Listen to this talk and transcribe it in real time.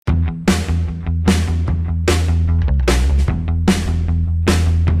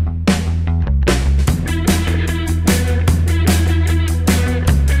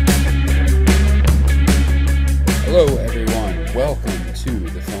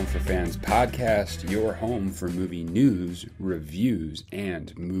Film for Fans podcast, your home for movie news, reviews,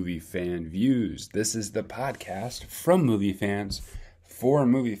 and movie fan views. This is the podcast from movie fans for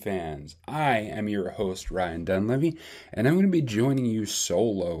movie fans. I am your host, Ryan Dunleavy, and I'm going to be joining you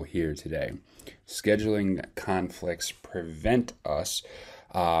solo here today. Scheduling conflicts prevent us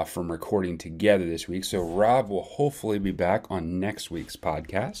from recording together this week, so Rob will hopefully be back on next week's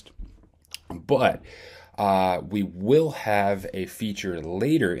podcast. But we will have a feature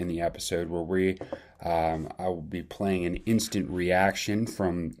later in the episode where I will be playing an instant reaction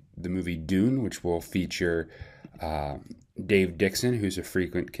from the movie Dune, which will feature Dave Dixon, who's a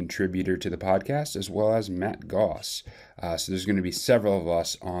frequent contributor to the podcast, as well as Matt Goss. So there's going to be several of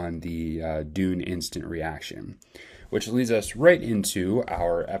us on the Dune instant reaction, which leads us right into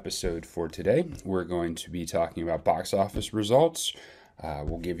our episode for today. We're going to be talking about box office results.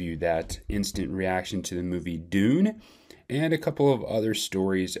 We'll give you that instant reaction to the movie Dune and a couple of other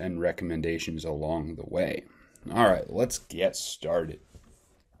stories and recommendations along the way. All right, let's get started.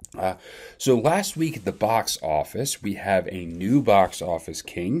 So last week at the box office, we have a new box office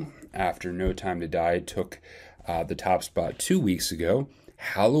king. After No Time to Die took the top spot 2 weeks ago,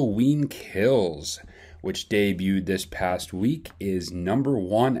 Halloween Kills, which debuted this past week, is number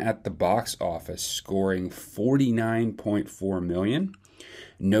one at the box office, scoring $49.4 million.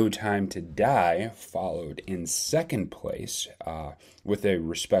 No Time to Die followed in second place with a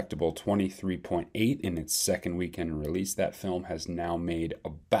respectable $23.8 in its second weekend release. That film has now made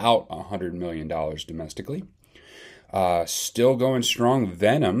about $100 million domestically. Still going strong,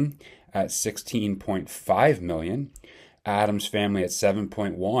 Venom at $16.5 million. Addams Family at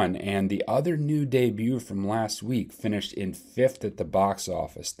 7.1, and the other new debut from last week finished in fifth at the box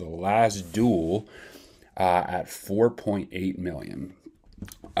office, The Last Duel, at $4.8 million.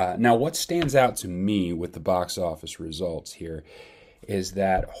 Now, what stands out to me with the box office results here is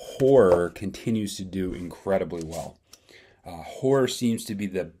that horror continues to do incredibly well. Horror seems to be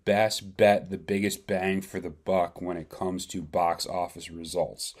the best bet, the biggest bang for the buck when it comes to box office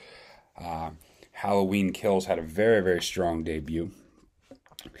results. Halloween Kills had a very, very strong debut.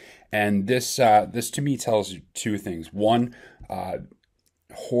 And this to me tells you two things. One,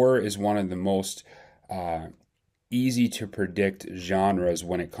 horror is one of the most easy to predict genres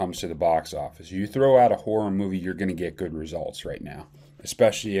when it comes to the box office. You throw out a horror movie, you're going to get good results right now,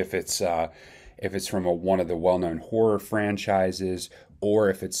 especially if it's from one of the well-known horror franchises, or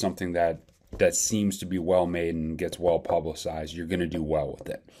if it's something that seems to be well made and gets well publicized. You're going to do well with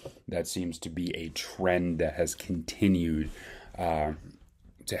it. That seems to be a trend that has continued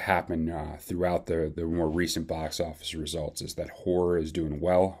to happen throughout the more recent box office results, is that horror is doing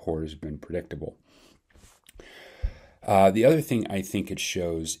well. Horror has been predictable. The other thing I think it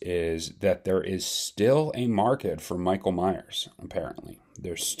shows is that there is still a market for Michael Myers, apparently.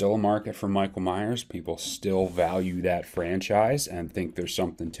 There's still a market for Michael Myers. People still value that franchise and think there's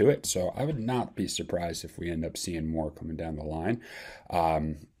something to it. So I would not be surprised if we end up seeing more coming down the line.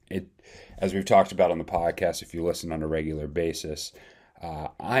 As we've talked about on the podcast, if you listen on a regular basis,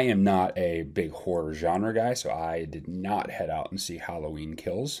 I am not a big horror genre guy, so I did not head out and see Halloween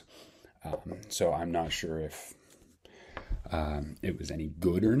Kills. So I'm not sure if it was any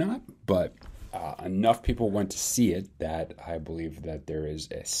good or not, but enough people went to see it that I believe that there is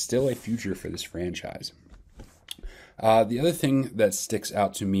still a future for this franchise. The other thing that sticks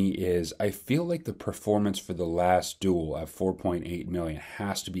out to me is I feel like the performance for The Last Duel at $4.8 million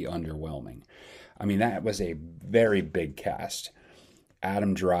has to be underwhelming. I mean, that was a very big cast.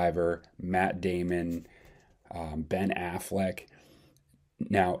 Adam Driver, Matt Damon, Ben Affleck.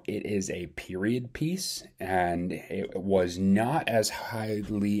 Now, it is a period piece, and it was not as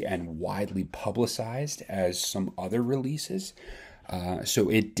highly and widely publicized as some other releases. So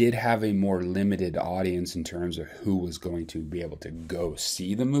it did have a more limited audience in terms of who was going to be able to go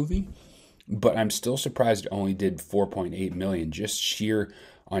see the movie. But I'm still surprised it only did $4.8 million, just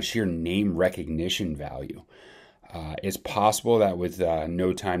on sheer name recognition value. It's possible that with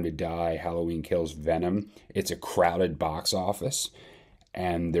No Time to Die, Halloween Kills, Venom, it's a crowded box office,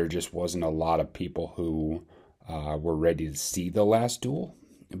 and there just wasn't a lot of people who were ready to see The Last Duel.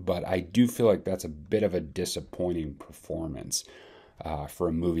 But I do feel like that's a bit of a disappointing performance for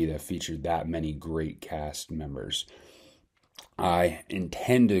a movie that featured that many great cast members. I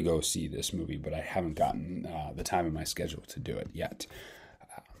intend to go see this movie, but I haven't gotten the time in my schedule to do it yet.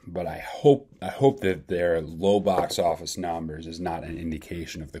 But I hope that their low box office numbers is not an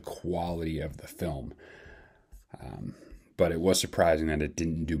indication of the quality of the film. But it was surprising that it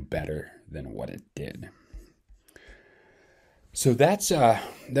didn't do better than what it did. So that's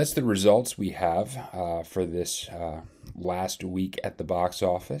the results we have for this last week at the box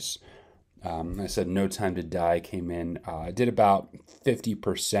office. I said No Time to Die came in, did about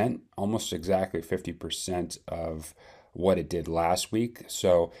 50%, almost exactly 50% of what it did last week.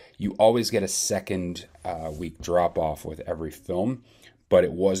 So you always get a second week drop off with every film, but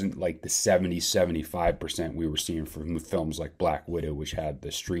it wasn't like the 70-75% we were seeing from films like Black Widow, which had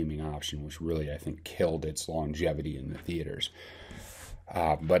the streaming option, which really, I think, killed its longevity in the theaters.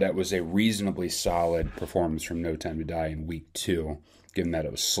 But it was a reasonably solid performance from No Time to Die in week 2, given that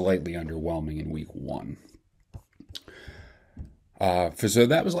it was slightly underwhelming in week 1. So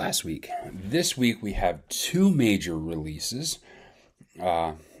that was last week. This week we have 2 major releases.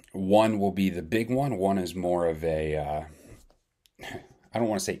 One will be the big one. One is more of a, I don't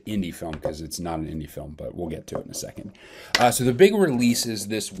want to say indie film because it's not an indie film, but we'll get to it in a second. So the big releases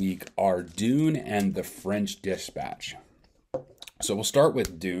this week are Dune and The French Dispatch. So we'll start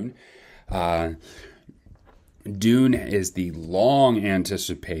with Dune. Dune is the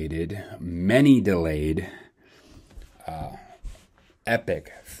long-anticipated, many-delayed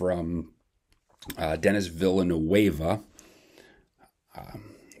epic from Denis Villeneuve,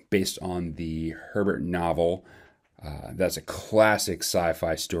 based on the Herbert novel. That's a classic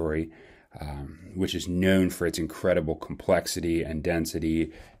sci-fi story, which is known for its incredible complexity and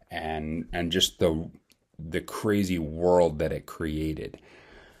density, and just the crazy world that it created.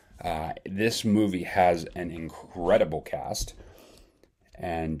 This movie has an incredible cast,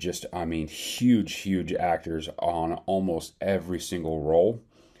 and just, huge actors on almost every single role.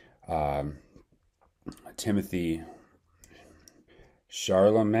 Timothy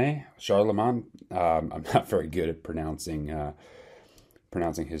Chalamet. I'm not very good at pronouncing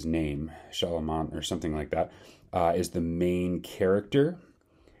his name. Chalamet or something like that is the main character,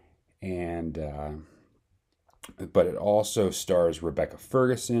 and but it also stars Rebecca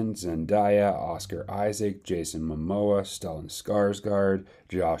Ferguson, Zendaya, Oscar Isaac, Jason Momoa, Stellan Skarsgård,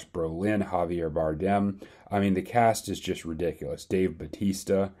 Josh Brolin, Javier Bardem. The cast is just ridiculous. Dave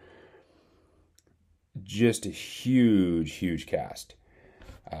Bautista. Just a huge cast.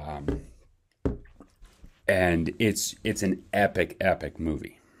 And it's an epic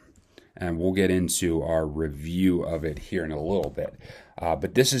movie. And we'll get into our review of it here in a little bit.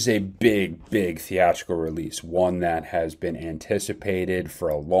 But this is a big theatrical release, one that has been anticipated for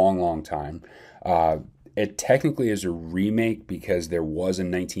a long time. It technically is a remake because there was a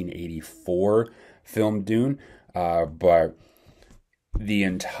 1984 film Dune, but the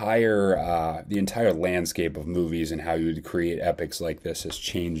entire landscape of movies and how you would create epics like this has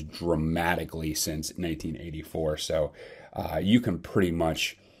changed dramatically since 1984. So you can pretty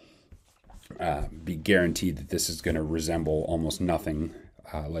much be guaranteed that this is going to resemble almost nothing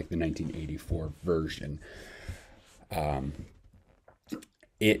like the 1984 version.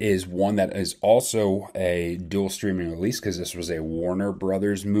 It is one that is also a dual streaming release because this was a Warner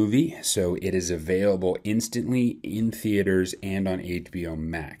Brothers movie, so it is available instantly in theaters and on HBO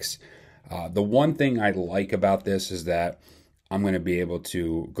Max. The one thing I like about this is that I'm going to be able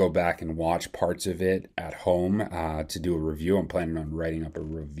to go back and watch parts of it at home to do a review. I'm planning on writing up a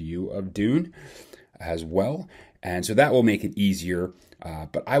review of Dune as well, and so that will make it easier,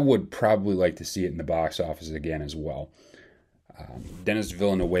 but I would probably like to see it in the box office again as well. Denis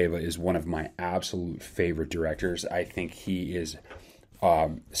Villeneuve is one of my absolute favorite directors. I think he is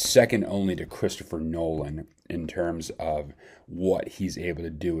second only to Christopher Nolan in terms of what he's able to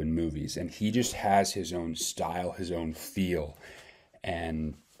do in movies. And he just has his own style, his own feel,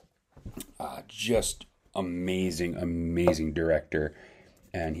 and just amazing director.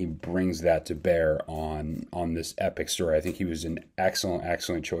 And he brings that to bear on this epic story. I think he was an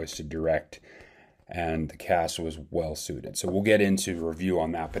excellent choice to direct, and the cast was well suited. So we'll get into the review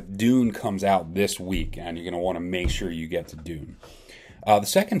on that. But Dune comes out this week, and you're going to want to make sure you get to Dune. The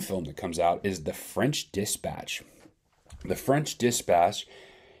second film that comes out is The French Dispatch. The French Dispatch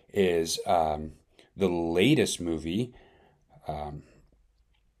is the latest movie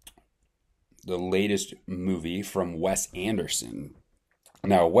from Wes Anderson.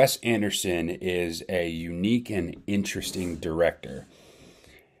 Now, Wes Anderson is a unique and interesting director,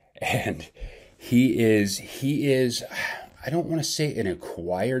 and he is, I don't want to say an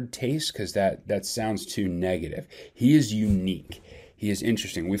acquired taste because that sounds too negative. He is unique. He is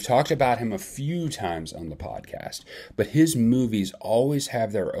interesting. We've talked about him a few times on the podcast, but his movies always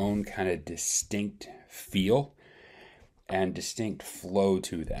have their own kind of distinct feel and distinct flow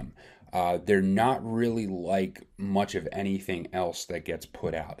to them. They're not really like much of anything else that gets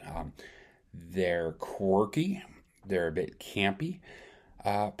put out. They're quirky. They're a bit campy.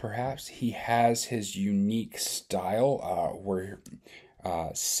 Perhaps he has his unique style where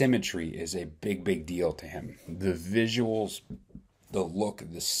Symmetry is a big, big deal to him. The visuals, the look,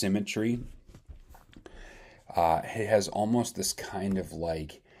 the symmetry. It has almost this kind of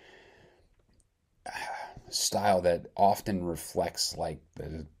like style that often reflects like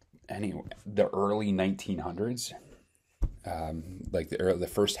the early 1900s, like the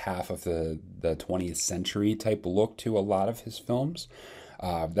first half of the 20th century type look to a lot of his films.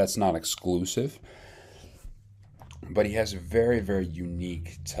 That's not exclusive, but he has a very, very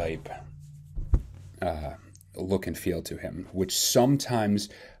unique type look and feel to him, which sometimes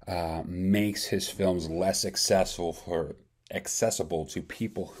makes his films less accessible to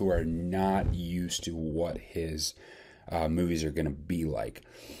people who are not used to what his movies are going to be like.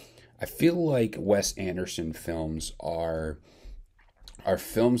 I feel like Wes Anderson films are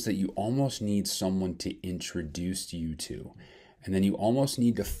films that you almost need someone to introduce you to. And then you almost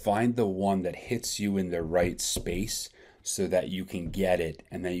need to find the one that hits you in the right space so that you can get it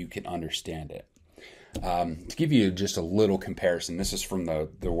and that you can understand it. To give you just a little comparison, this is from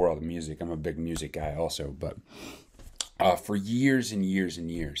the world of music. I'm a big music guy also, but for years and years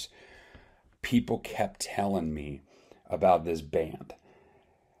and years, people kept telling me about this band.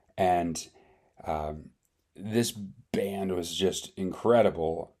 And this band was just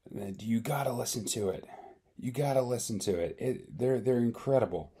incredible. You got to listen to it. You got to listen to it. They're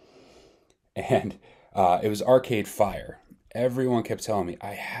incredible. And it was Arcade Fire. Everyone kept telling me,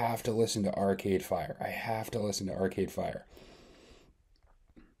 I have to listen to Arcade Fire. I have to listen to Arcade Fire.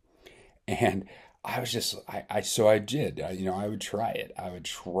 And I was just, so I did. I would try it. I would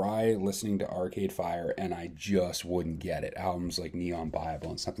try listening to Arcade Fire, and I just wouldn't get it. Albums like Neon Bible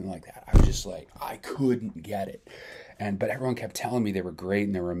and something like that. I was just like, I couldn't get it. But everyone kept telling me they were great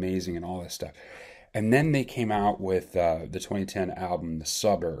and they were amazing and all this stuff. And then they came out with the 2010 album, The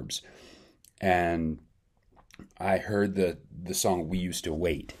Suburbs. And I heard the song We Used to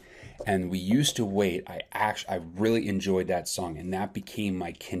Wait. And We Used to Wait, I really enjoyed that song, and that became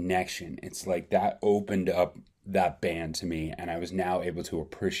my connection. It's like that opened up that band to me, and I was now able to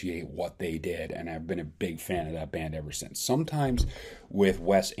appreciate what they did, and I've been a big fan of that band ever since. Sometimes with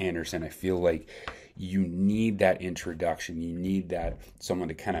Wes Anderson, I feel like you need that introduction. You need that someone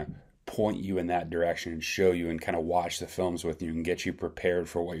to kind of point you in that direction and show you and kind of watch the films with you and get you prepared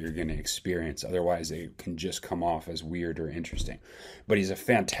for what you're going to experience. Otherwise, it can just come off as weird or interesting. But he's a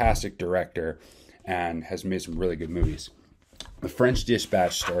fantastic director and has made some really good movies. The French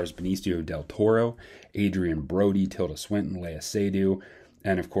Dispatch stars Benicio del Toro, Adrian Brody, Tilda Swinton, Léa Seydoux,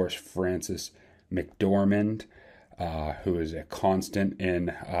 and of course Frances McDormand, who is a constant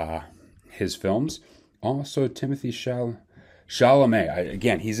in his films. Also Timothy Chalamet.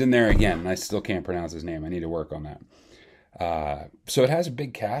 Again, he's in there again, and I still can't pronounce his name. I need to work on that. So it has a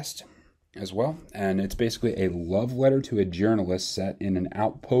big cast as well, and it's basically a love letter to a journalist set in an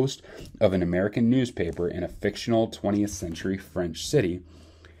outpost of an American newspaper in a fictional 20th century French city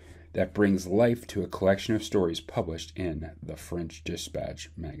that brings life to a collection of stories published in the French Dispatch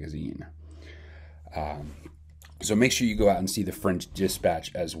magazine. So make sure you go out and see the French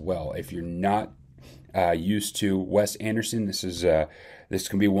Dispatch as well. If you're not used to Wes Anderson, this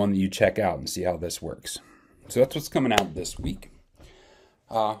can be one that you check out and see how this works. So that's what's coming out this week.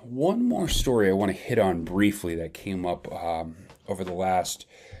 One more story I want to hit on briefly that came up over the last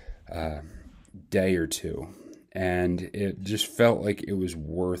day or two, and it just felt like it was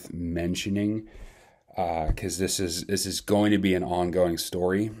worth mentioning because this is going to be an ongoing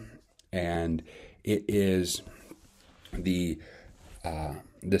story, and it is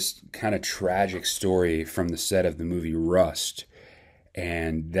this kind of tragic story from the set of the movie Rust,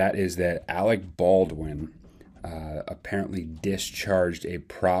 and that is that Alec Baldwin apparently discharged a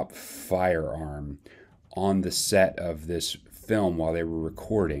prop firearm on the set of this film while they were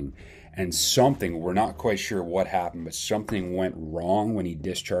recording, and we're not quite sure what happened, but something went wrong when he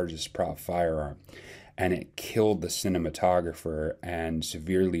discharged this prop firearm, and it killed the cinematographer and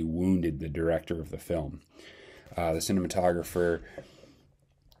severely wounded the director of the film. The cinematographer,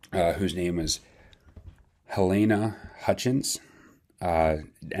 whose name is Helena Hutchins,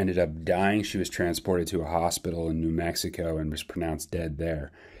 ended up dying. She was transported to a hospital in New Mexico and was pronounced dead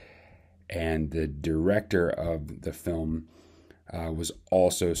there. And the director of the film was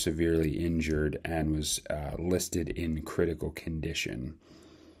also severely injured and was listed in critical condition,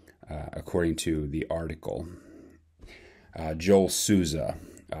 according to the article. Joel Souza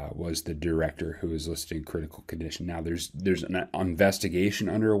was the director who was listed in critical condition. Now, there's an investigation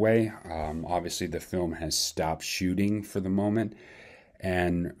underway. Obviously, the film has stopped shooting for the moment,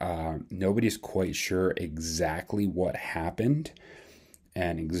 and nobody's quite sure exactly what happened.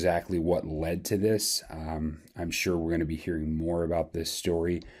 and exactly what led to this. I'm sure we're going to be hearing more about this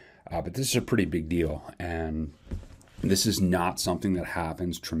story, but this is a pretty big deal, and this is not something that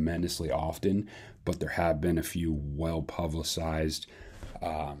happens tremendously often, but there have been a few well-publicized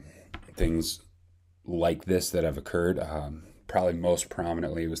things like this that have occurred. Probably most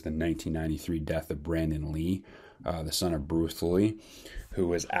prominently was the 1993 death of Brandon Lee, the son of Bruce Lee, who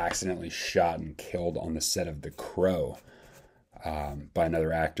was accidentally shot and killed on the set of The Crow by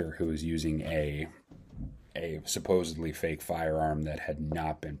another actor who was using a supposedly fake firearm that had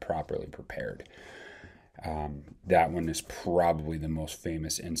not been properly prepared. That one is probably the most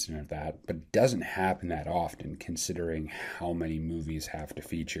famous incident of that, but it doesn't happen that often considering how many movies have to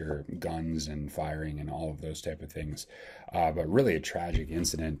feature guns and firing and all of those type of things. But really a tragic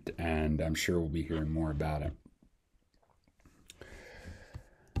incident, and I'm sure we'll be hearing more about it.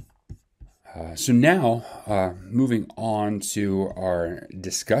 So now, moving on to our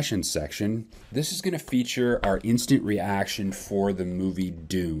discussion section, this is going to feature our instant reaction for the movie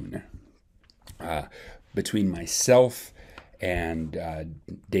Dune. Between myself and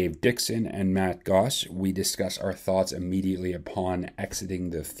Dave Dixon and Matt Goss, we discuss our thoughts immediately upon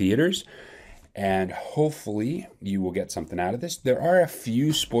exiting the theaters, and hopefully you will get something out of this. There are a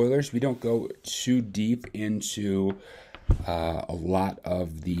few spoilers. We don't go too deep into a lot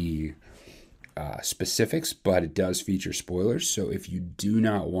of the specifics, but it does feature spoilers. So if you do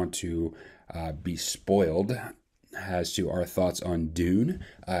not want to be spoiled as to our thoughts on Dune,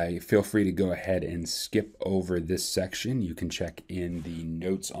 feel free to go ahead and skip over this section. You can check in the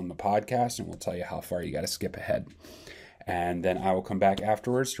notes on the podcast and we'll tell you how far you got to skip ahead. And then I will come back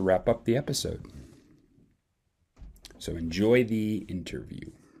afterwards to wrap up the episode. So enjoy the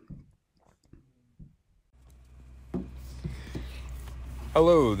interview.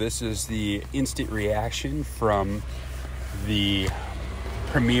 Hello, this is the instant reaction from the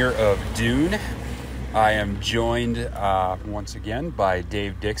premiere of Dune. I am joined once again by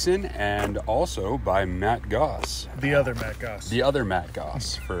Dave Dixon and also by Matt Goss. The other Matt Goss. The other Matt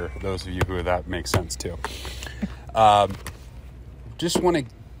Goss, for those of you who that makes sense to. Just want to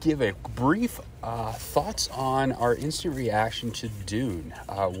give a brief thoughts on our instant reaction to Dune.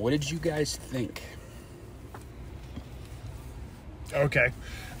 What did you guys think? Okay.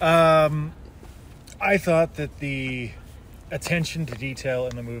 I thought that the attention to detail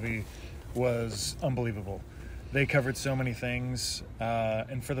in the movie was unbelievable. They covered so many things,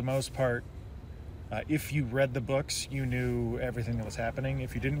 and for the most part, if you read the books, you knew everything that was happening.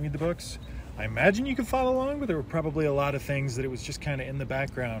 If you didn't read the books, I imagine you could follow along, but there were probably a lot of things that it was just kind of in the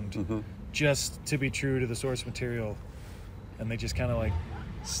background, just to be true to the source material, and they just kind of like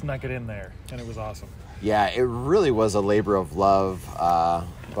snuck it in there, and it was awesome. Yeah, it really was a labor of love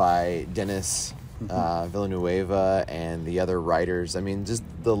by Denis Villeneuve and the other writers. I mean, just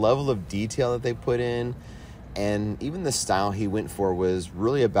the level of detail that they put in, and even the style he went for was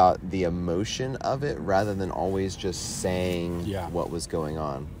really about the emotion of it rather than always just saying what was going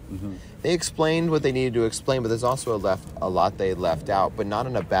on. They explained what they needed to explain, but there's also a lot they left out, but not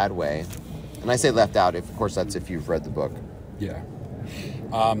in a bad way. And I say left out, of course, that's if you've read the book. Yeah.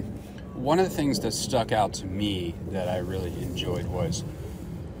 One of the things that stuck out to me that I really enjoyed was,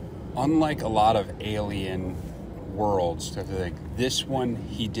 unlike a lot of alien worlds, this one,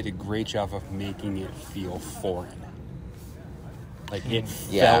 he did a great job of making it feel foreign. Like, it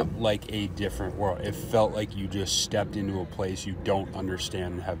felt like a different world. It felt like you just stepped into a place you don't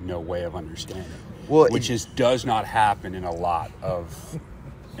understand and have no way of understanding. Well, which does not happen in a lot of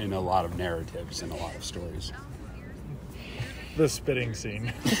narratives and a lot of stories. The spitting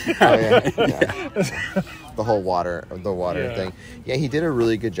scene. Oh, yeah. The whole water thing. Yeah, he did a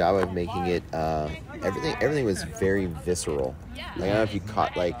really good job of making it, everything was very visceral. Like, I don't know if you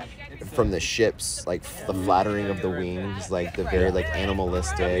caught, like, from the ships, like, the flattering of the wings, like, the very, like,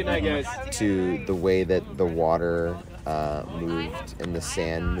 animalistic, to the way that the water moved and the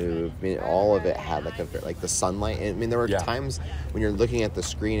sand moved. I mean, all of it had, like the sunlight. I mean, there were times when you're looking at the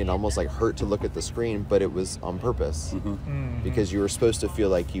screen, it almost, like, hurt to look at the screen, but it was on purpose. Because you were supposed to feel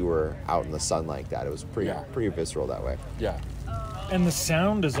like you were out in the sun like that. It was pretty visceral that way. Yeah. And the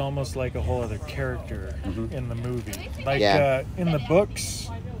sound is almost like a whole other character in the movie. Like, in the books,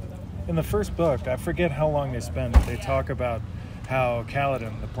 in the first book, I forget how long they spend, but they talk about how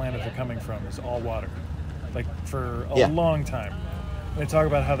Caladan, the planet they're coming from, is all water. Like, for a long time. They talk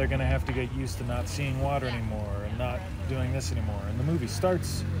about how they're going to have to get used to not seeing water anymore and not doing this anymore. And the movie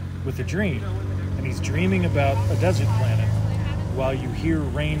starts with a dream. And he's dreaming about a desert planet while you hear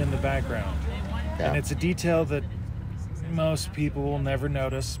rain in the background. Yeah. And it's a detail that most people will never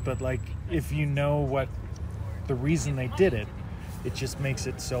notice, but, like, if you know what the reason they did it, it just makes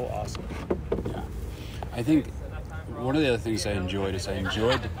it so awesome. Yeah. I think one of the other things I enjoyed is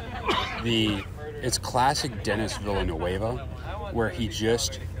it's classic Denis Villeneuve, where he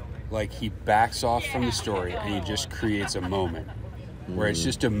just, like, he backs off from the story and he just creates a moment. Where it's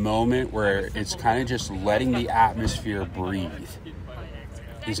just a moment where it's kind of just letting the atmosphere breathe.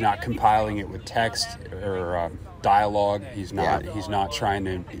 He's not compiling it with text or dialogue. He's not trying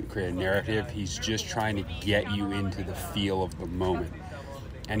to create a narrative. He's just trying to get you into the feel of the moment.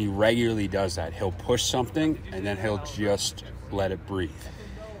 And he regularly does that. He'll push something and then he'll just let it breathe.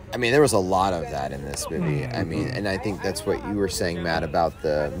 I mean, there was a lot of that in this movie. I mean, and I think that's what you were saying, Matt, about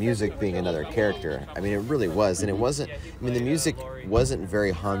the music being another character. I mean, it really was. And it wasn't, I mean, the music wasn't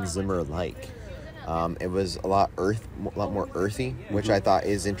very Hans Zimmer-like. It was a lot more earthy, which I thought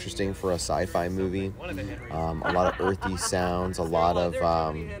is interesting for a sci-fi movie. A lot of earthy sounds, a lot of,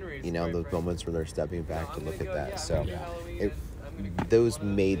 those moments where they're stepping back to look at that. So those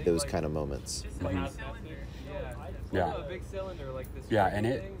made those kind of moments. Yeah. Yeah,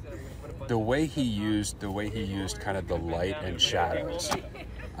 and the way he used kind of the light and shadows.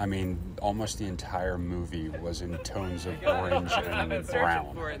 I mean, almost the entire movie was in tones of orange and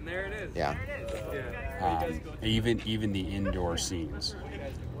brown. Yeah. Even the indoor scenes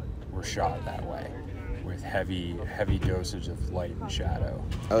were shot that way, with heavy dosage of light and shadow.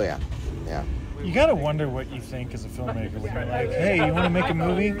 Oh yeah, yeah. You gotta wonder what you think as a filmmaker when you're like, hey, you want to make a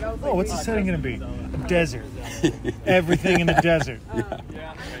movie? Oh, what's the setting gonna be? A desert. Everything in the desert.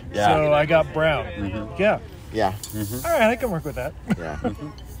 Yeah. So I got brown. Yeah. Yeah. All right, I can work with that. Yeah.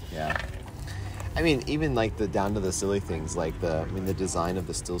 Yeah. I mean, even like down to the silly things, like the design of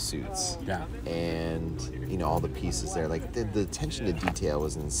the still suits. Yeah. And all the pieces there, like the attention to detail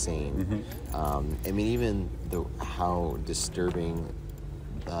was insane. I mean, even how disturbing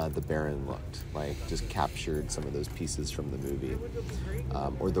the Baron looked, like, just captured some of those pieces from the movie,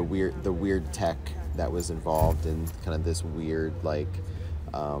 or the weird tech that was involved in kind of this weird, like,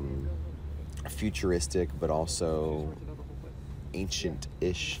 futuristic but also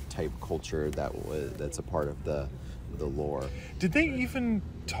ancient-ish type culture that's a part of the lore. Did they even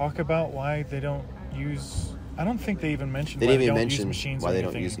talk about why they don't use? I don't think they even mentioned. They why didn't even they don't mention use machines why or they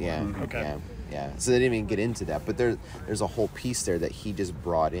don't anything use. anymore. Yeah. Okay. Yeah. So they didn't even get into that. But there's a whole piece there that he just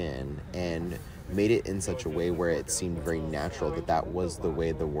brought in and made it in such a way where it seemed very natural that was the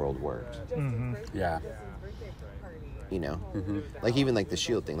way the world worked. Yeah. Like even like the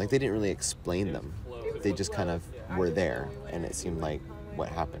shield thing, like they didn't really explain them. They just kind of were there, and it seemed like what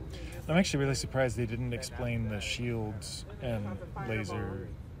happened. I'm actually really surprised they didn't explain the shields and laser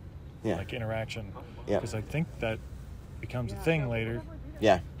like interaction. Yeah. Because I think that becomes a thing later.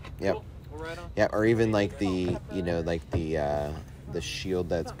 Yeah. Yep. Yeah. Or even like the shield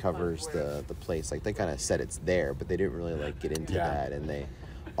that covers the place. Like they kind of said it's there, but they didn't really like get into that. And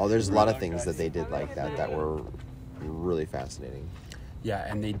there's a lot of things that they did like that were really fascinating. Yeah,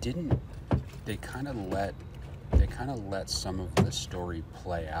 and they kind of let some of the story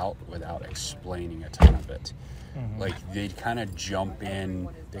play out without explaining a ton of it. Like they kind of jump into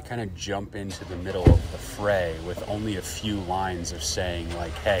the middle of the fray with only a few lines of saying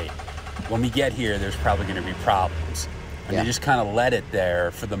like, hey, when we get here there's probably going to be problems, and they just kind of let it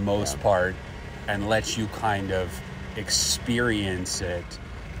there for the most part and let you kind of experience it,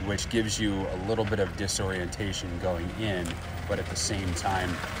 which gives you a little bit of disorientation going in, but at the same time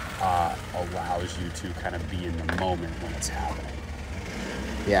allows you to kind of be in the moment when it's happening.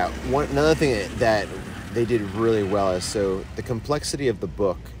 Yeah, another thing that they did really well is, so the complexity of the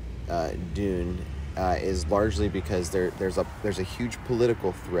book, Dune, is largely because there's a huge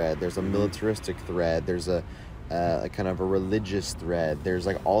political thread, there's a militaristic thread, there's a kind of a religious thread, there's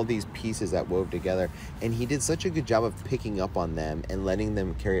like all these pieces that wove together, and he did such a good job of picking up on them and letting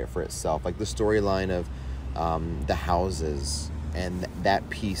them carry it for itself. Like the storyline of the houses, and that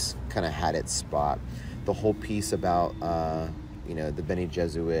piece kind of had its spot. The whole piece about the Bene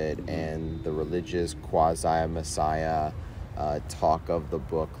Gesserit and the religious quasi-messiah talk of the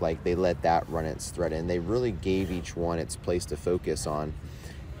book, like they let that run its thread, and they really gave each one its place to focus on,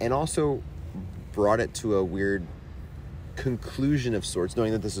 and also brought it to a weird conclusion of sorts,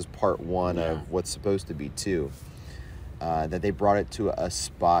 knowing that this is part one of what's supposed to be two, that they brought it to a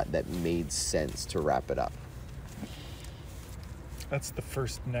spot that made sense to wrap it up. That's the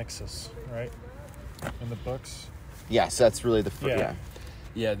first nexus, right? In the books. Yes, that's really the first.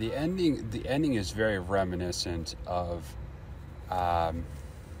 Yeah, the ending is very reminiscent of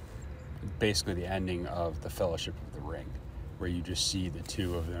basically the ending of the Fellowship of the Ring, where you just see the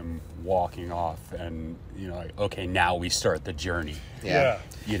two of them walking off, and like, okay, now we start the journey. Yeah.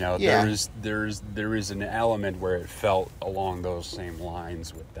 There is an element where it felt along those same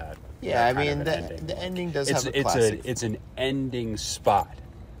lines with that. Yeah, I that kind mean, of an ending. the ending does have a classic. It's an ending spot,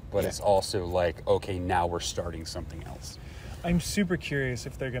 but it's also like, okay, now we're starting something else. I'm super curious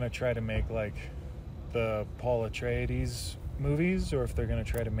if they're going to try to make like the Paul Atreides movies, or if they're going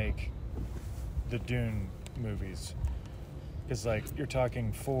to try to make the Dune movies. Because like you're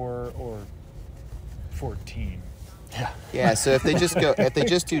talking 4 or 14. Yeah. So if they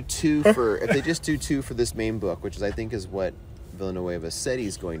just do two for this main book, which I think is what Villanueva said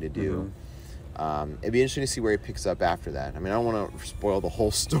he's going to do. It'd be interesting to see where he picks up after that. I mean, I don't want to spoil the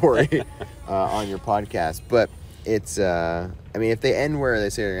whole story on your podcast, but it's. I mean, if they end where they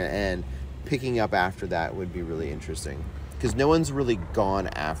say they're going to end, picking up after that would be really interesting, because no one's really gone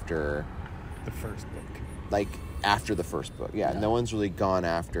after the first book. Like after the first book, no one's really gone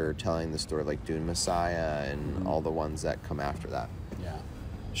after telling the story like Dune Messiah and all the ones that come after that. Yeah.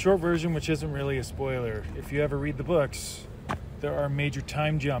 Short version, which isn't really a spoiler. If you ever read the books, there are major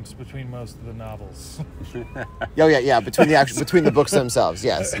time jumps between most of the novels. Between the books themselves.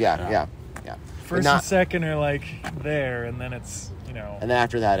 Yes, yeah. First and second are like there, and then it's And then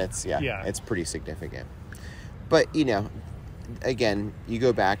after that, it's pretty significant. But again, you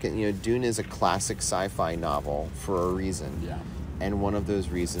go back and Dune is a classic sci-fi novel for a reason. Yeah. And one of those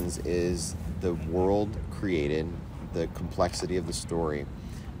reasons is the world created, the complexity of the story,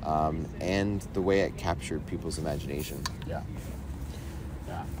 and the way it captured people's imagination. Yeah.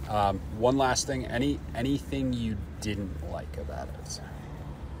 One last thing. Anything you didn't like about it?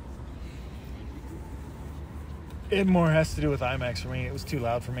 It more has to do with IMAX for me. It was too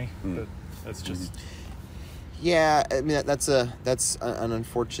loud for me. But that's just. Yeah, I mean that's an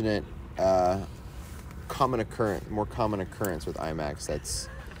unfortunate, more common occurrence with IMAX. That's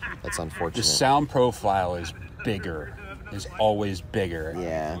unfortunate. The sound profile is always bigger.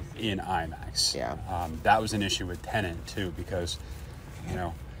 In IMAX. Yeah. That was an issue with Tenet too, because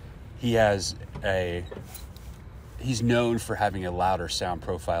he's known for having a louder sound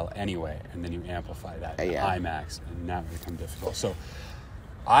profile anyway, and then you amplify that in IMAX, and now it becomes difficult. So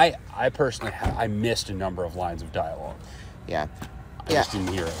I personally I missed a number of lines of dialogue. Yeah. I just didn't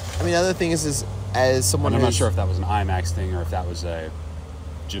hear it. I mean, the other thing is as someone I'm not sure if that was an IMAX thing or if that was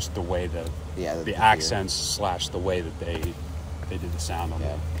just the way the accents / the way that they did the sound on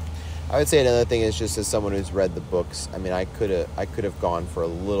that. I would say another thing is just as someone who's read the books, I mean, I could have gone for a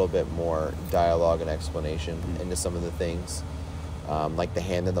little bit more dialogue and explanation into some of the things, like the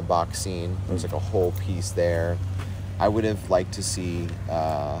hand in the box scene. There's like a whole piece there. I would have liked to see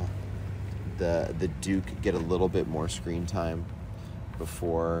the Duke get a little bit more screen time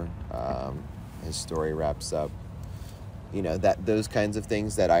before his story wraps up. That those kinds of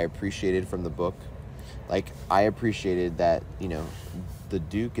things that I appreciated from the book. Like, I appreciated that, the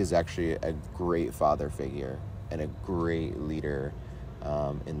Duke is actually a great father figure and a great leader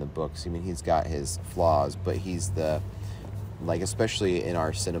in the books. I mean, he's got his flaws, but he's especially in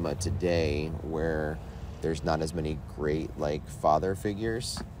our cinema today where there's not as many great, father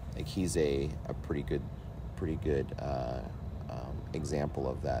figures. Like, he's a pretty good example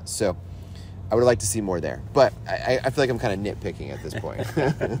of that. So, I would like to see more there. But I feel like I'm kind of nitpicking at this point.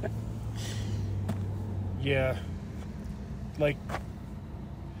 Yeah. Like,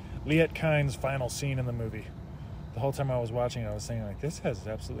 Liet Kynes' final scene in the movie. The whole time I was watching, I was saying, this has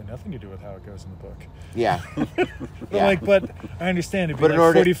absolutely nothing to do with how it goes in the book. Yeah. But I understand it'd be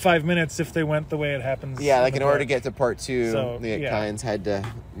 45 minutes if they went the way it happens. Yeah, in order to get to part 2, Liet Kynes had to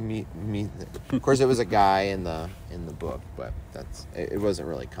meet. Of course, it was a guy in the book, but it wasn't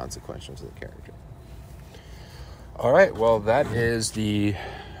really consequential to the character. All right, well, that is the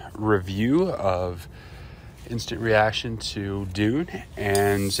review of Instant Reaction to Dune,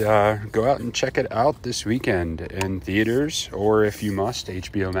 and go out and check it out this weekend in theaters, or if you must,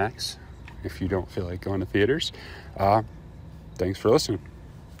 HBO Max, if you don't feel like going to theaters. Thanks for listening.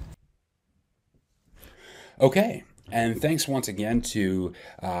 Okay, and thanks once again to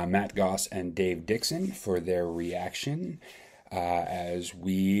Matt Goss and Dave Dixon for their reaction as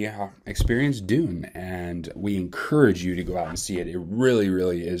we experience Dune, and we encourage you to go out and see it. It really,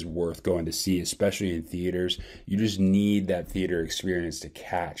 really is worth going to see, especially in theaters. You just need that theater experience to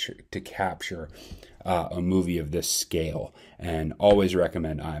capture a movie of this scale, and always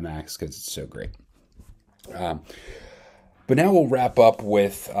recommend IMAX because it's so great. But now we'll wrap up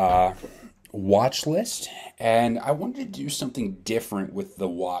with watch list, and I wanted to do something different with the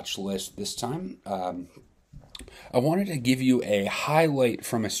watch list this time. I wanted to give you a highlight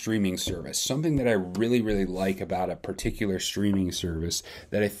from a streaming service, something that I really, really like about a particular streaming service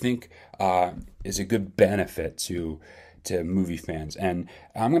that I think is a good benefit to movie fans. And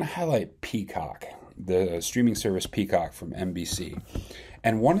I'm going to highlight Peacock, the streaming service Peacock from NBC.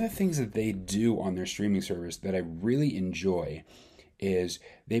 And one of the things that they do on their streaming service that I really enjoy is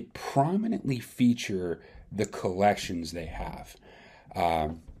they prominently feature the collections they have.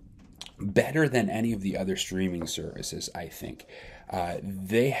 Better than any of the other streaming services, I think.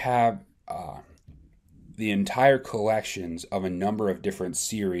 They have the entire collections of a number of different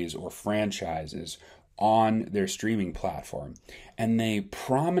series or franchises on their streaming platform, and they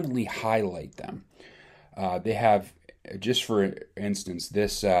prominently highlight them. They have, just for instance,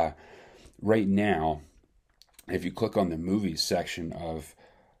 this right now, if you click on the movies section of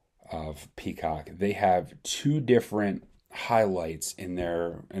Peacock, they have two different highlights in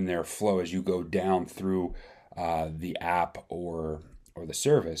their flow as you go down through the app or the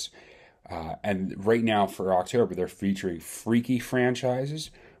service. And right now for October, they're featuring Freaky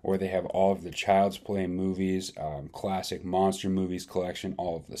franchises, or they have all of the Child's Play movies, classic monster movies collection,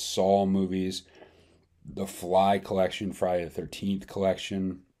 all of the Saw movies, the Fly collection, Friday the 13th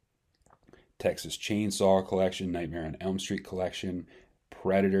collection, Texas Chainsaw collection, Nightmare on Elm Street collection,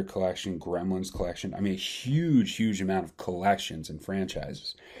 Predator collection, Gremlins collection. I mean, a huge, huge amount of collections and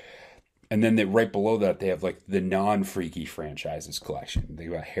franchises. And then right below that, they have like the non-Freaky franchises collection. They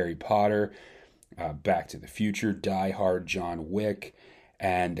got Harry Potter, Back to the Future, Die Hard, John Wick,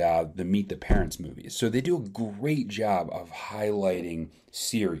 and the Meet the Parents movies. So they do a great job of highlighting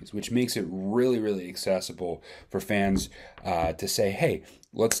series, which makes it really, really accessible for fans to say, hey,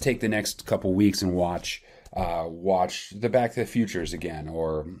 let's take the next couple weeks and watch the Back to the Futures again,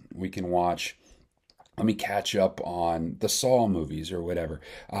 or we can let me catch up on the Saw movies or whatever.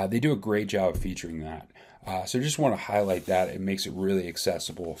 They do a great job of featuring that. So just want to highlight that. It makes it really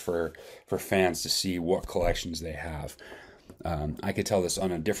accessible for fans to see what collections they have. I could tell this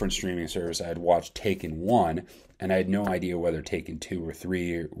on a different streaming service. I had watched Taken 1, and I had no idea whether Taken 2 or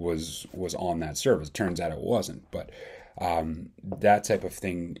 3 was on that service. Turns out it wasn't, but that type of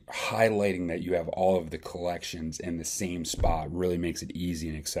thing, highlighting that you have all of the collections in the same spot, really makes it easy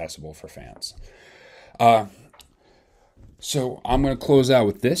and accessible for fans. So I'm going to close out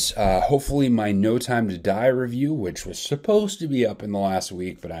with this. Hopefully my No Time to Die review, which was supposed to be up in the last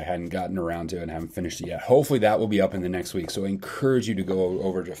week, but I hadn't gotten around to it and haven't finished it yet. Hopefully that will be up in the next week. So I encourage you to go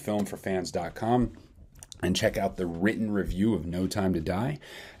over to filmforfans.com and check out the written review of No Time to Die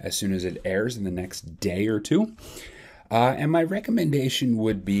as soon as it airs in the next day or two. And my recommendation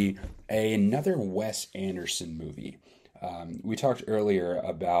would be another Wes Anderson movie. We talked earlier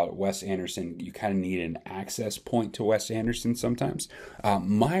about Wes Anderson. You kind of need an access point to Wes Anderson sometimes.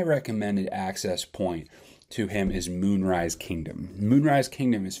 My recommended access point to him is Moonrise Kingdom. Moonrise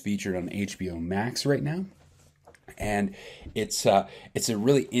Kingdom is featured on HBO Max right now. And it's a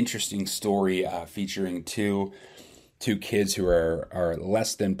really interesting story featuring two kids who are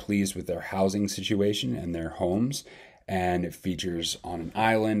less than pleased with their housing situation and their homes. And it features on an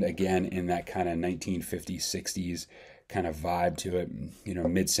island, again, in that kind of 1950s, 60s kind of vibe to it,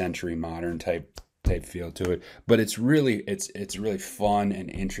 mid-century modern type feel to it. But it's really fun and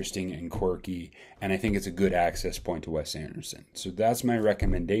interesting and quirky, and I think it's a good access point to Wes Anderson. So that's my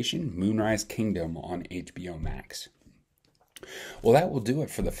recommendation, Moonrise Kingdom on HBO Max. Well, that will do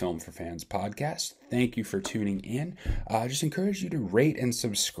it for the Film for Fans podcast. Thank you for tuning in. I just encourage you to rate and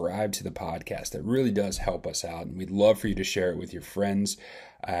subscribe to the podcast. That really does help us out, and we'd love for you to share it with your friends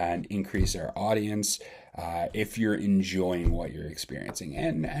and increase our audience if you're enjoying what you're experiencing.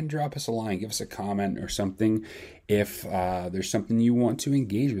 And drop us a line, give us a comment or something if there's something you want to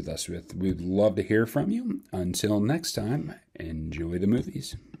engage with us with. We'd love to hear from you. Until next time, enjoy the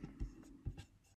movies.